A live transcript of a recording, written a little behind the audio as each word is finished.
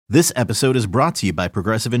This episode is brought to you by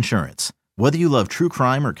Progressive Insurance. Whether you love true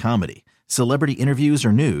crime or comedy, celebrity interviews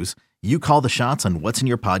or news, you call the shots on what's in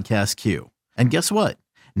your podcast queue. And guess what?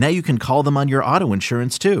 Now you can call them on your auto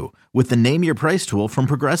insurance too with the Name Your Price tool from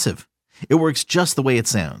Progressive. It works just the way it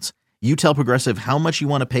sounds. You tell Progressive how much you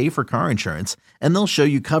want to pay for car insurance, and they'll show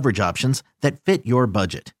you coverage options that fit your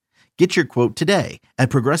budget. Get your quote today at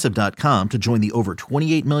Progressive.com to join the over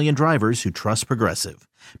 28 million drivers who trust Progressive.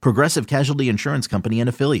 Progressive Casualty Insurance Company and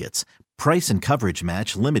Affiliates. Price and coverage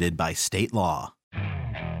match limited by state law.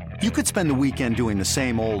 You could spend the weekend doing the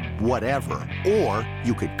same old whatever, or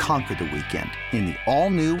you could conquer the weekend in the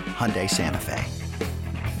all-new Hyundai Santa Fe.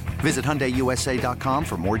 Visit HyundaiUSA.com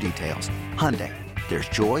for more details. Hyundai, there's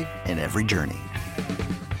joy in every journey.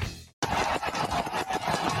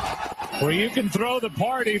 Well, you can throw the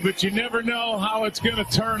party, but you never know how it's going to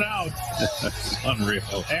turn out.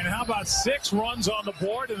 Unreal. And how about 6 runs on the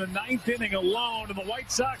board in the 9th inning alone, and the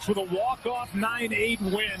White Sox with a walk-off 9-8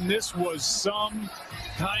 win. This was some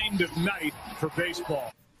kind of night for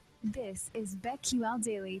baseball. This is BetQL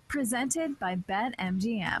Daily, presented by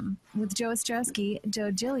BetMGM, with Joe Ostrowski,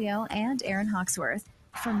 Joe Giglio, and Aaron Hawksworth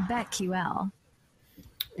from BetQL.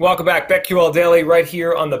 Welcome back, BetQL Daily, right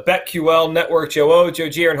here on the BetQL Network. Joe O, Joe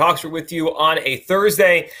G, and Hawksworth with you on a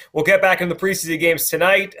Thursday. We'll get back into the preseason games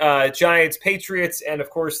tonight. Giants, Patriots, and, of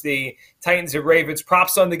course, the Titans and Ravens.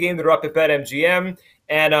 Props on the game that are up at BetMGM.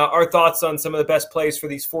 And our thoughts on some of the best plays for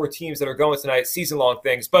these 4 teams that are going tonight, season-long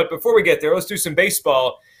things. But before we get there, let's do some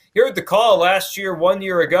baseball. Here at the Call last year, 1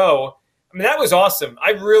 year ago, I mean, that was awesome.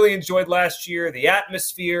 I really enjoyed last year, the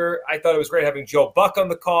atmosphere. I thought it was great having Joe Buck on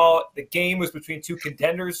the call. The game was between 2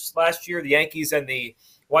 contenders last year. The Yankees and the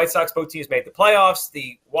White Sox, both teams made the playoffs.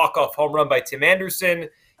 The walk-off home run by Tim Anderson.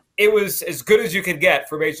 It was as good as you could get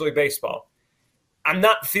for Major League Baseball. I'm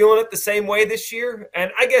not feeling it the same way this year.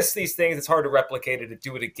 And I guess these things, it's hard to replicate it, to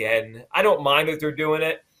do it again. I don't mind that they're doing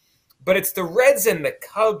it. But it's the Reds and the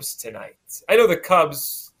Cubs tonight. I know the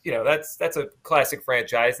Cubs, you know, that's a classic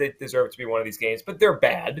franchise. They deserve to be one of these games, but they're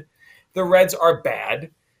bad. The Reds are bad.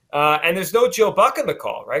 And there's no Joe Buck in the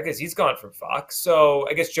call, right? Because he's gone from Fox. So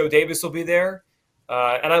I guess Joe Davis will be there.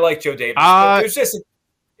 And I like Joe Davis. There's just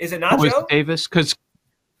is it not Joe? Davis? Because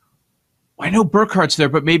I know Burkhart's there,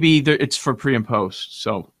 but maybe it's for pre and post.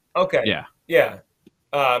 So okay. Yeah.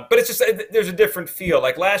 But it's just there's a different feel.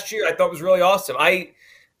 Like last year, I thought was really awesome.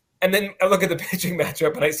 And then I look at the pitching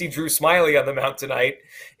matchup and I see Drew Smyly on the mound tonight.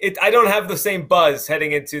 I don't have the same buzz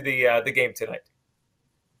heading into the game tonight.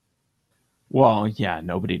 Well, yeah,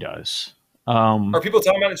 nobody does. Are people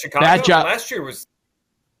talking about it in Chicago? Last year was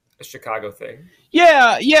a Chicago thing.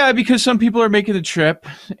 Yeah, because some people are making the trip,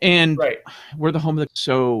 and right. We're the home of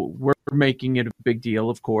so we're making it a big deal,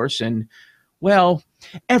 of course. And, well,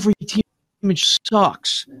 every team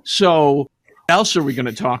sucks. So what else are we going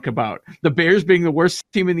to talk about? The Bears being the worst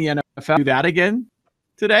team in the NFL. Do that again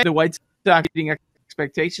today. The White Sox beating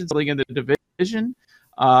expectations in the division.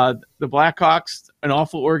 The Blackhawks, an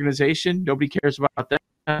awful organization. Nobody cares about them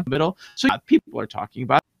in the middle. So yeah, people are talking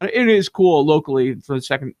about it. It is cool locally for the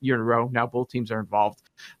second year in a row. Now both teams are involved.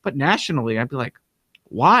 But nationally, I'd be like,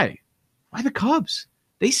 why? Why the Cubs?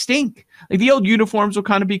 They stink. Like the old uniforms will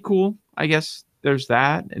kind of be cool. I guess there's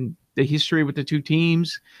that. And the history with the 2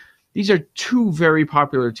 teams. These are 2 very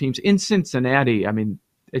popular teams in Cincinnati. I mean,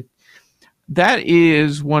 that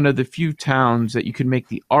is one of the few towns that you can make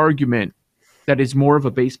the argument that is more of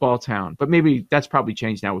a baseball town. But maybe that's probably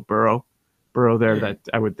changed now with Burrow there. That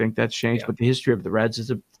I would think that's changed. Yeah. But the history of the Reds is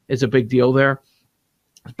a big deal there.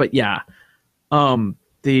 But yeah, so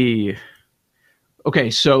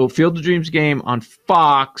Field of Dreams game on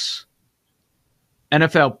Fox,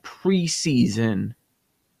 NFL preseason.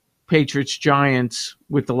 Patriots, Giants,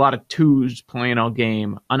 with a lot of 2s playing all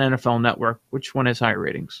game on NFL Network. Which one has higher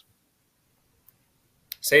ratings?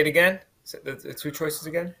 Say it again. The 2 choices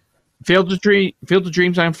again. Field of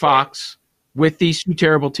Dreams on Fox with these 2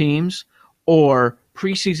 terrible teams, or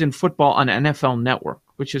preseason football on NFL Network.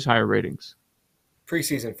 Which has higher ratings?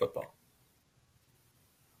 Preseason football.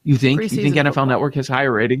 You think NFL Network has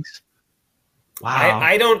higher ratings? Wow.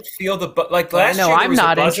 I don't feel like last year. I'm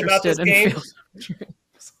not interested in game.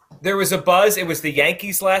 There was a buzz. It was the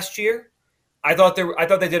Yankees last year. I thought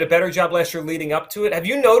they did a better job last year leading up to it. Have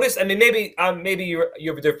you noticed? I mean, maybe you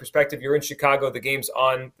have a different perspective. You're in Chicago. The game's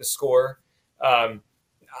on the score. I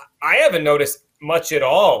haven't noticed much at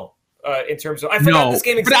all in terms of. I forgot this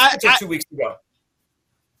game existed 2 weeks ago.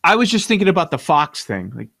 I was just thinking about the Fox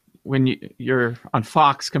thing, like when you're on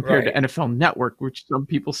Fox compared to NFL Network, which some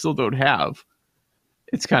people still don't have.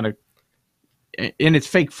 It's kind of, and it's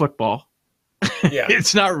fake football. Yeah,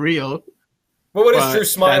 it's not real. Well, what is Drew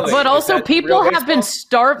smiling? But also, people have been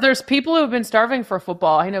starved. There's people who have been starving for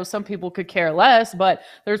football. I know some people could care less, but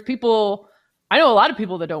there's people. I know a lot of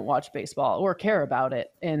people that don't watch baseball or care about it,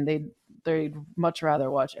 and they'd much rather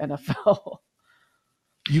watch NFL.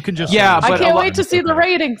 You can just I can't wait to see the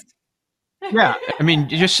ratings. Yeah, I mean,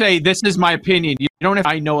 you just say this is my opinion. You don't have.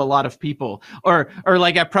 I know a lot of people, or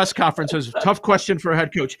like at press conferences. Tough question for a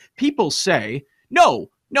head coach. People say, no,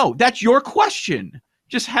 that's your question.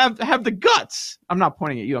 Just have the guts. I'm not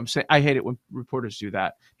pointing at you. I'm saying I hate it when reporters do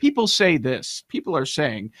that. People say this. People are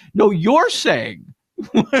saying, no, you're saying.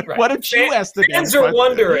 Right. What if you ask the fans are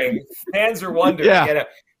wondering? Fans are wondering.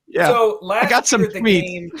 Yeah. So I got some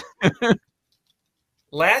tweets.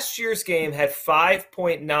 Last year's game had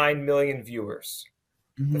 5.9 million viewers.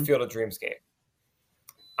 Mm-hmm. The Field of Dreams game.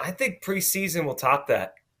 I think preseason will top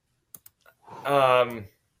that.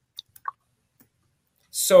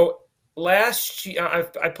 So last year,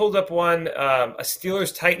 I pulled up one a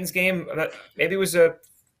Steelers Titans game. I'm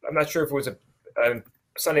not sure if it was a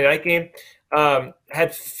Sunday night game.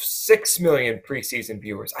 Had 6 million preseason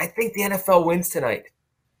viewers. I think the NFL wins tonight.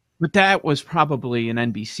 But that was probably an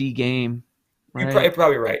NBC game. Right? You're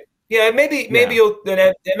probably right. Yeah, maybe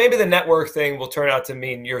the network thing will turn out to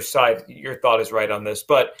mean your thought is right on this.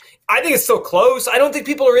 But I think it's still close. I don't think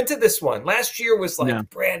people are into this one. Last year was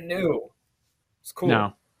brand new. It's cool.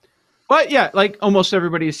 No. But yeah, like almost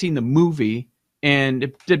everybody has seen the movie, and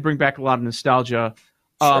it did bring back a lot of nostalgia.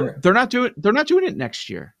 Sure. They're not doing it next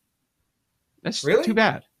year. That's really too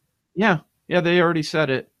bad. Yeah, they already said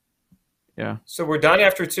it. Yeah. So we're done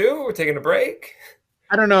after 2? We're taking a break?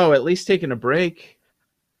 I don't know. At least taking a break.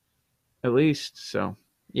 At least. So,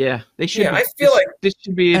 yeah. They should. Yeah, I feel like this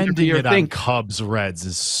should be an ending it thing. on Cubs Reds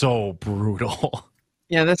is so brutal.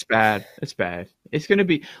 Yeah, that's bad. It's bad. It's going to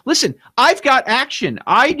be. Listen, I've got action.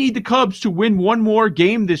 I need the Cubs to win one more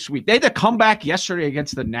game this week. They had to come back yesterday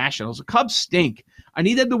against the Nationals. The Cubs stink. I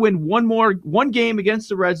need them to win one game against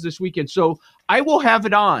the Reds this weekend. So I will have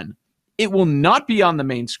it on. It will not be on the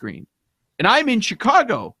main screen. And I'm in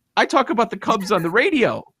Chicago. I talk about the Cubs on the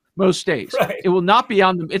radio most days. Right. It will not be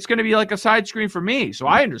on them. It's going to be like a side screen for me. So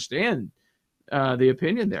I understand the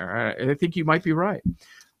opinion there. I think you might be right.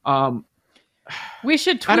 We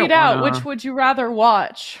should tweet out which would you rather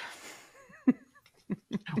watch.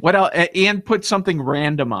 What else? And put something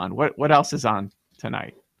random on. What else is on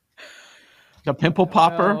tonight? The Pimple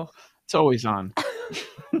Popper. No. It's always on.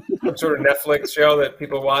 Some sort of Netflix show that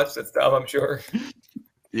people watch. That's dumb, I'm sure.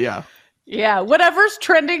 Yeah. Yeah, whatever's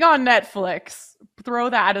trending on Netflix,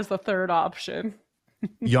 throw that as the third option.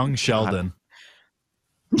 Young Sheldon.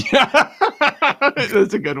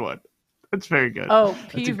 That's a good one. That's very good. Oh,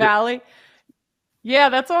 P-Valley. Yeah,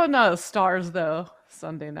 that's on Stars, though.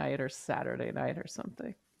 Sunday night or Saturday night or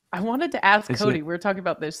something. I wanted to ask Cody. We were talking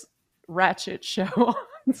about this Ratchet show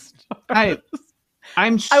on Stars.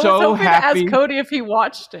 I'm so I was hoping happy. to ask Cody if he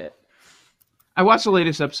watched it. I watched the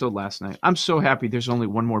latest episode last night. I'm so happy there's only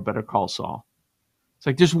one more Better Call Saul. It's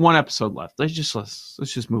like there's one episode left. Let's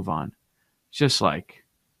just move on. Just like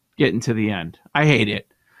getting to the end. I hate it.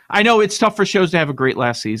 I know it's tough for shows to have a great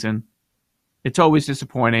last season. It's always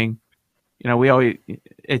disappointing.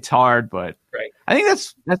 It's hard, but right. I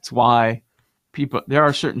think that's why there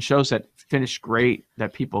are certain shows that finish great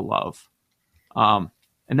that people love.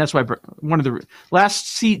 And that's why one of the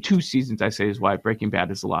last 2 seasons I say is why Breaking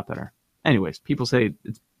Bad is a lot better. Anyways, people say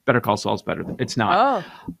it's Better Call Saul's better. It's not.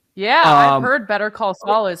 Oh, yeah. I've heard Better Call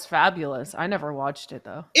Saul is fabulous. I never watched it,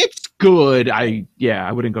 though. It's good. I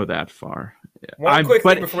wouldn't go that far. One quick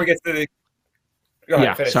thing before we get to the...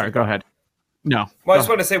 Go ahead. No. Well, I just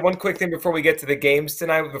want to say one quick thing before we get to the games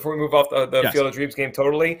tonight, before we move off the Field of Dreams game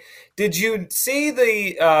totally. Did you see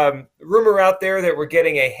the rumor out there that we're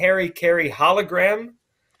getting a Harry Carey hologram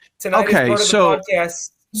tonight as part of the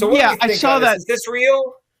podcast? So what do you think I saw that. Is this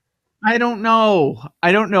real? I don't know.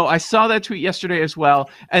 I saw that tweet yesterday as well.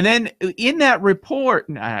 And then in that report,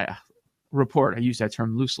 I use that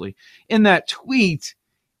term loosely, in that tweet,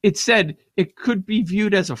 it said it could be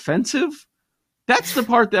viewed as offensive. That's the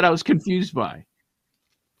part that I was confused by.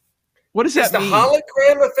 What does that mean? Is the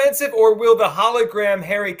hologram offensive, or will the hologram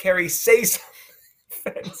Harry Carey say something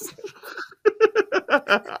offensive?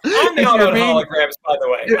 I'm out on holograms, by the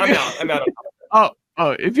way. I'm out on holograms.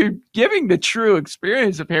 Oh, if you're giving the true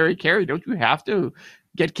experience of Harry Carey, don't you have to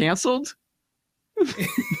get canceled?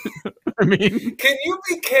 I mean, can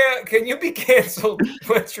you be canceled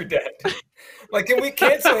once you're dead? Like, can we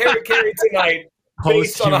cancel Harry Carey tonight?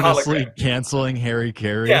 Posthumously canceling Harry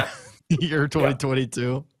Carey. Yeah. Year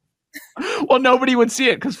 2022. Well, nobody would see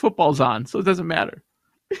it because football's on, so it doesn't matter.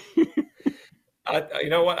 You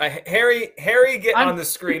know what? Harry get on the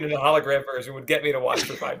screen in a hologram version would get me to watch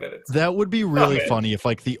for 5 minutes. That would be really funny if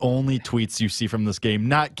like the only tweets you see from this game,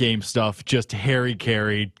 not game stuff, just Harry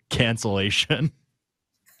Carey cancellation.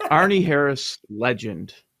 Arnie Harris,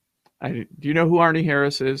 legend. Do you know who Arnie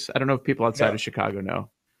Harris is? I don't know if people outside of Chicago know.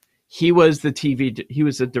 He was the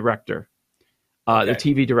director, the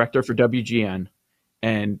TV director for WGN,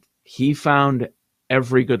 and he found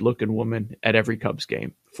every good-looking woman at every Cubs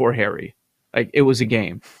game for Harry. Like, it was a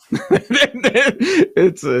game.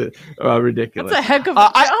 It's ridiculous. That's a heck of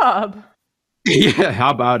a job. Yeah, how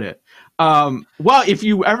about it? Well, if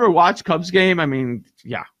you ever watch Cubs game, I mean,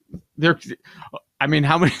 yeah, how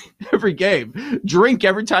many every game? Drink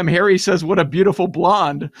every time Harry says, "What a beautiful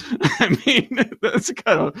blonde." I mean, that's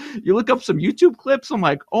kind of, you look up some YouTube clips. I'm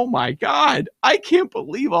like, oh my God, I can't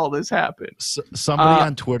believe all this happened. Somebody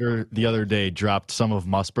on Twitter the other day dropped some of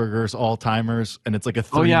Musburger's all-timers, and it's like a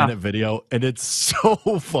 3-minute video, and it's so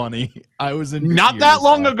funny. I was in Not that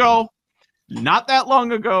long ago.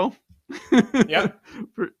 Yeah,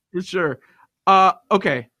 for sure.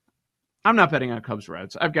 Okay. I'm not betting on Cubs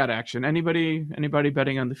Reds. I've got action. Anybody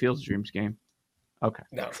betting on the Field of Dreams game? Okay.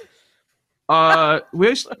 No. We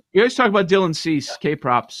always talk about Dylan Cease,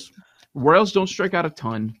 K-props. Royals don't strike out a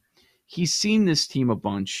ton. He's seen this team a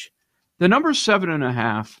bunch. The number's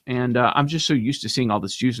 7.5, and I'm just so used to seeing all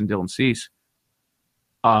this juice in Dylan Cease.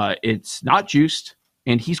 It's not juiced,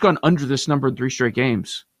 and he's gone under this number in 3 straight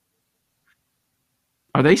games.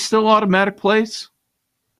 Are they still automatic plays?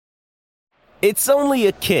 It's only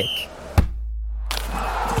a kick.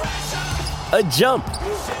 A jump,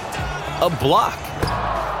 a block.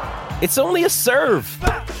 It's only a serve.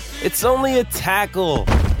 It's only a tackle,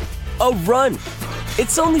 a run.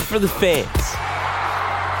 It's only for the fans.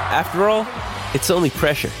 After all, it's only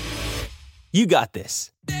pressure. You got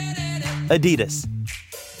this. Adidas.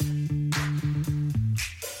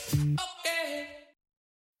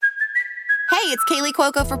 Hey, it's Kaylee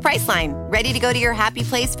Cuoco for Priceline. Ready to go to your happy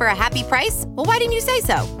place for a happy price? Well, why didn't you say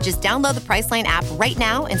so? Just download the Priceline app right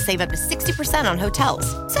now and save up to 60% on hotels.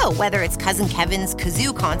 So whether it's Cousin Kevin's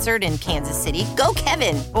Kazoo Concert in Kansas City, go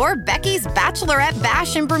Kevin, or Becky's Bachelorette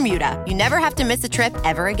Bash in Bermuda, you never have to miss a trip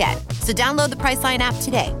ever again. So download the Priceline app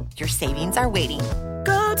today. Your savings are waiting.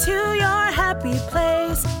 Go to your happy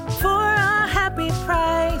place for a happy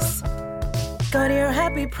price. Go to your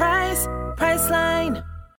happy price, Priceline.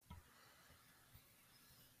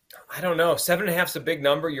 I don't know. 7.5 is a big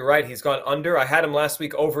number. You're right. He's gone under. I had him last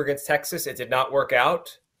week over against Texas. It did not work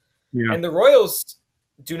out. Yeah. And the Royals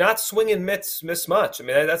do not swing and miss much. I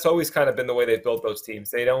mean, that's always kind of been the way they've built those teams.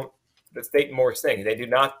 They don't. That's Dayton Moore's thing. They do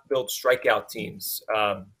not build strikeout teams.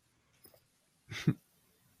 I'm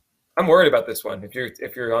worried about this one. If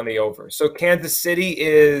you're on the over, so Kansas City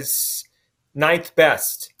is 9th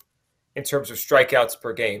best in terms of strikeouts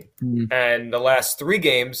per game. Mm-hmm. And the last 3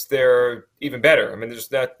 games, they're even better. I mean,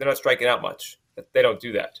 they're not striking out much. They don't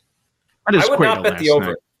do that. I would not bet the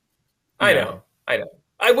over. I know.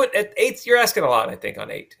 I would at 8. You're asking a lot, I think,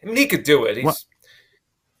 on 8. I mean, he could do it. He's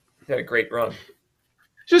had a great run.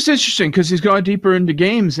 Just interesting because he's gone deeper into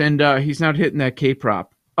games and he's not hitting that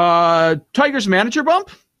K-prop. Tigers manager bump?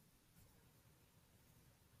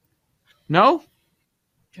 No?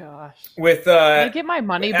 Gosh. With can I get my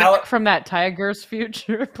money back from that Tigers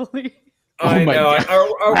future, please? I know.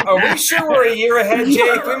 Are we sure we're a year ahead,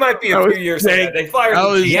 Jake? We might be a few years ahead. They fired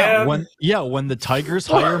the GM. When the Tigers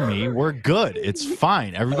hire me, we're good. It's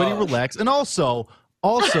fine. Everybody relax. And also,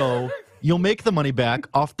 you'll make the money back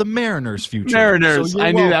off the Mariners' future. Mariners. So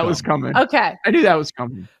I knew that was coming. Okay. I knew that was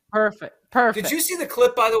coming. Perfect. Did you see the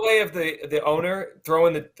clip, by the way, of the owner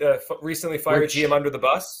throwing the recently fired GM under the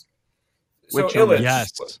bus? So Illich,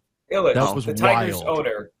 yes. Illich, was the Tigers wild.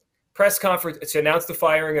 Owner, press conference to announce the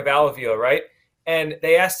firing of Alavio, right? And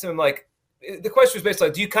they asked him, like, the question was basically,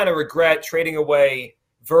 like, do you kind of regret trading away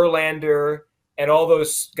Verlander and all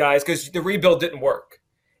those guys because the rebuild didn't work?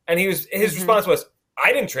 And his response was,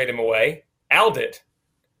 I didn't trade him away. Al did.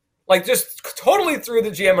 Like, just totally threw the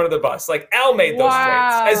GM under the bus. Like, Al made those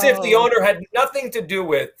trades, as if the owner had nothing to do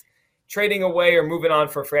with trading away or moving on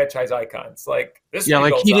for franchise icons. Like, this. Yeah,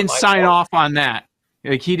 like he didn't sign off on that.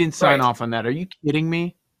 Like, he didn't sign off on that. Are you kidding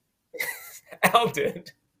me? Al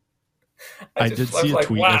did. I did see a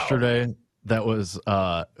tweet yesterday that was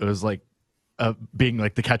it was like being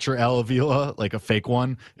like the catcher Al Avila, like a fake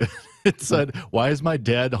one. It said, "Why is my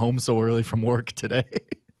dad home so early from work today?"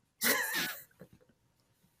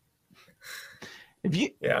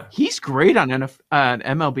 He's great on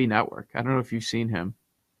MLB Network. I don't know if you've seen him.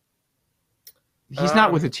 He's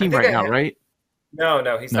not with a team right now, right?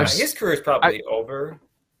 No, he's not. His career is probably over.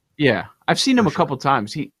 Yeah, I've seen him a couple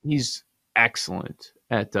times. He's excellent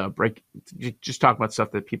at just talk about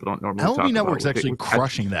stuff that people don't normally talk about. MLB Network's actually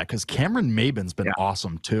crushing that because Cameron Maben's been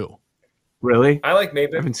awesome too. Really? I like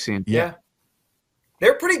Maben. I haven't seen. Yeah.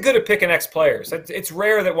 They're pretty good at picking ex-players. It's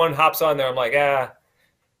rare that one hops on there. I'm like,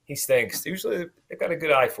 he stinks. Usually they've got a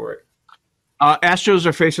good eye for it. Astros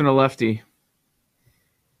are facing a lefty.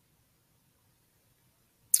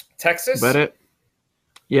 Texas? Is that it?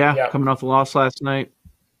 Yeah, coming off a loss last night.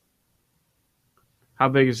 How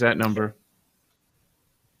big is that number?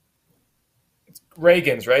 It's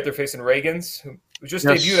Reagans, right? They're facing Reagans, who just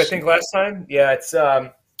debuted, I think, last time. Yeah, it's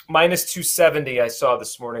minus 270 I saw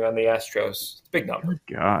this morning on the Astros. It's a big number.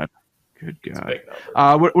 Good God. It's a big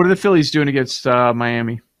number. What are the Phillies doing against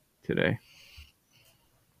Miami today?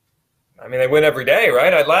 I mean, they win every day,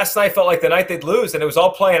 right? Last night felt like the night they'd lose, and it was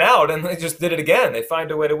all playing out, and they just did it again. They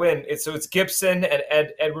find a way to win. It's Gibson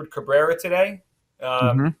and Edward Cabrera today.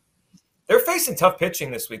 They're facing tough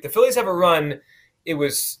pitching this week. The Phillies have a run. It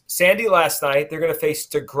was Sandy last night. They're going to face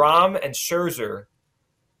DeGrom and Scherzer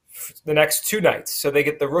the next 2 nights. So they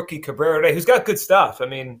get the rookie Cabrera today, who's got good stuff. I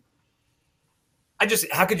mean,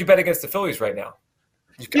 how could you bet against the Phillies right now?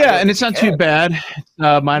 Yeah, and it's not too bad.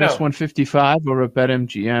 It's minus 155 over at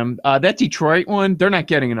BetMGM. That Detroit one, they're not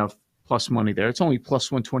getting enough plus money there. It's only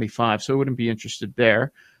plus 125, so I wouldn't be interested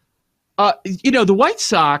there. The White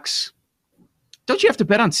Sox, don't you have to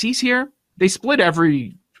bet on Cease here? They split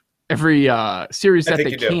every series that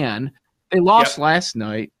they can. They lost last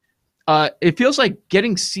night. It feels like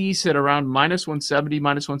getting Cease at around minus 170,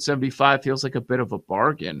 minus 175 feels like a bit of a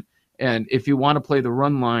bargain. And if you want to play the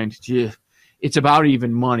run line, it's about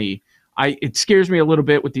even money. It scares me a little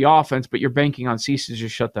bit with the offense, but you're banking on Cease to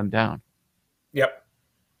just shut them down. Yep.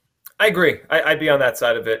 I agree. I'd be on that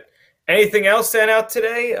side of it. Anything else stand out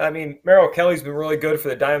today? I mean, Merrill Kelly's been really good for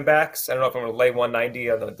the Diamondbacks. I don't know if I'm going to lay 190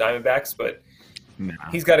 on the Diamondbacks, but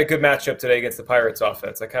he's got a good matchup today against the Pirates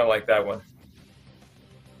offense. I kind of like that one.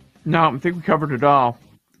 No, I think we covered it all.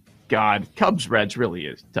 God, Cubs-Reds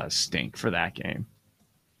really does stink for that game.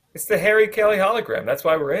 It's the Harry Kelly hologram. That's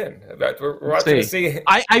why we're in. We're watching to see.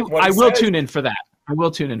 I will tune in for that. I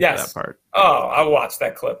will tune in for that part. Oh, I'll watch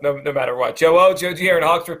that clip no matter what. Joe G here in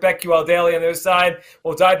Hawksworth, BetQL Daily on the other side.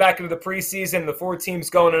 We'll dive back into the preseason. The 4 teams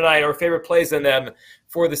going tonight. Our favorite plays in them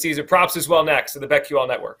for the season. Props as well next to the BetQL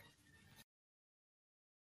Network.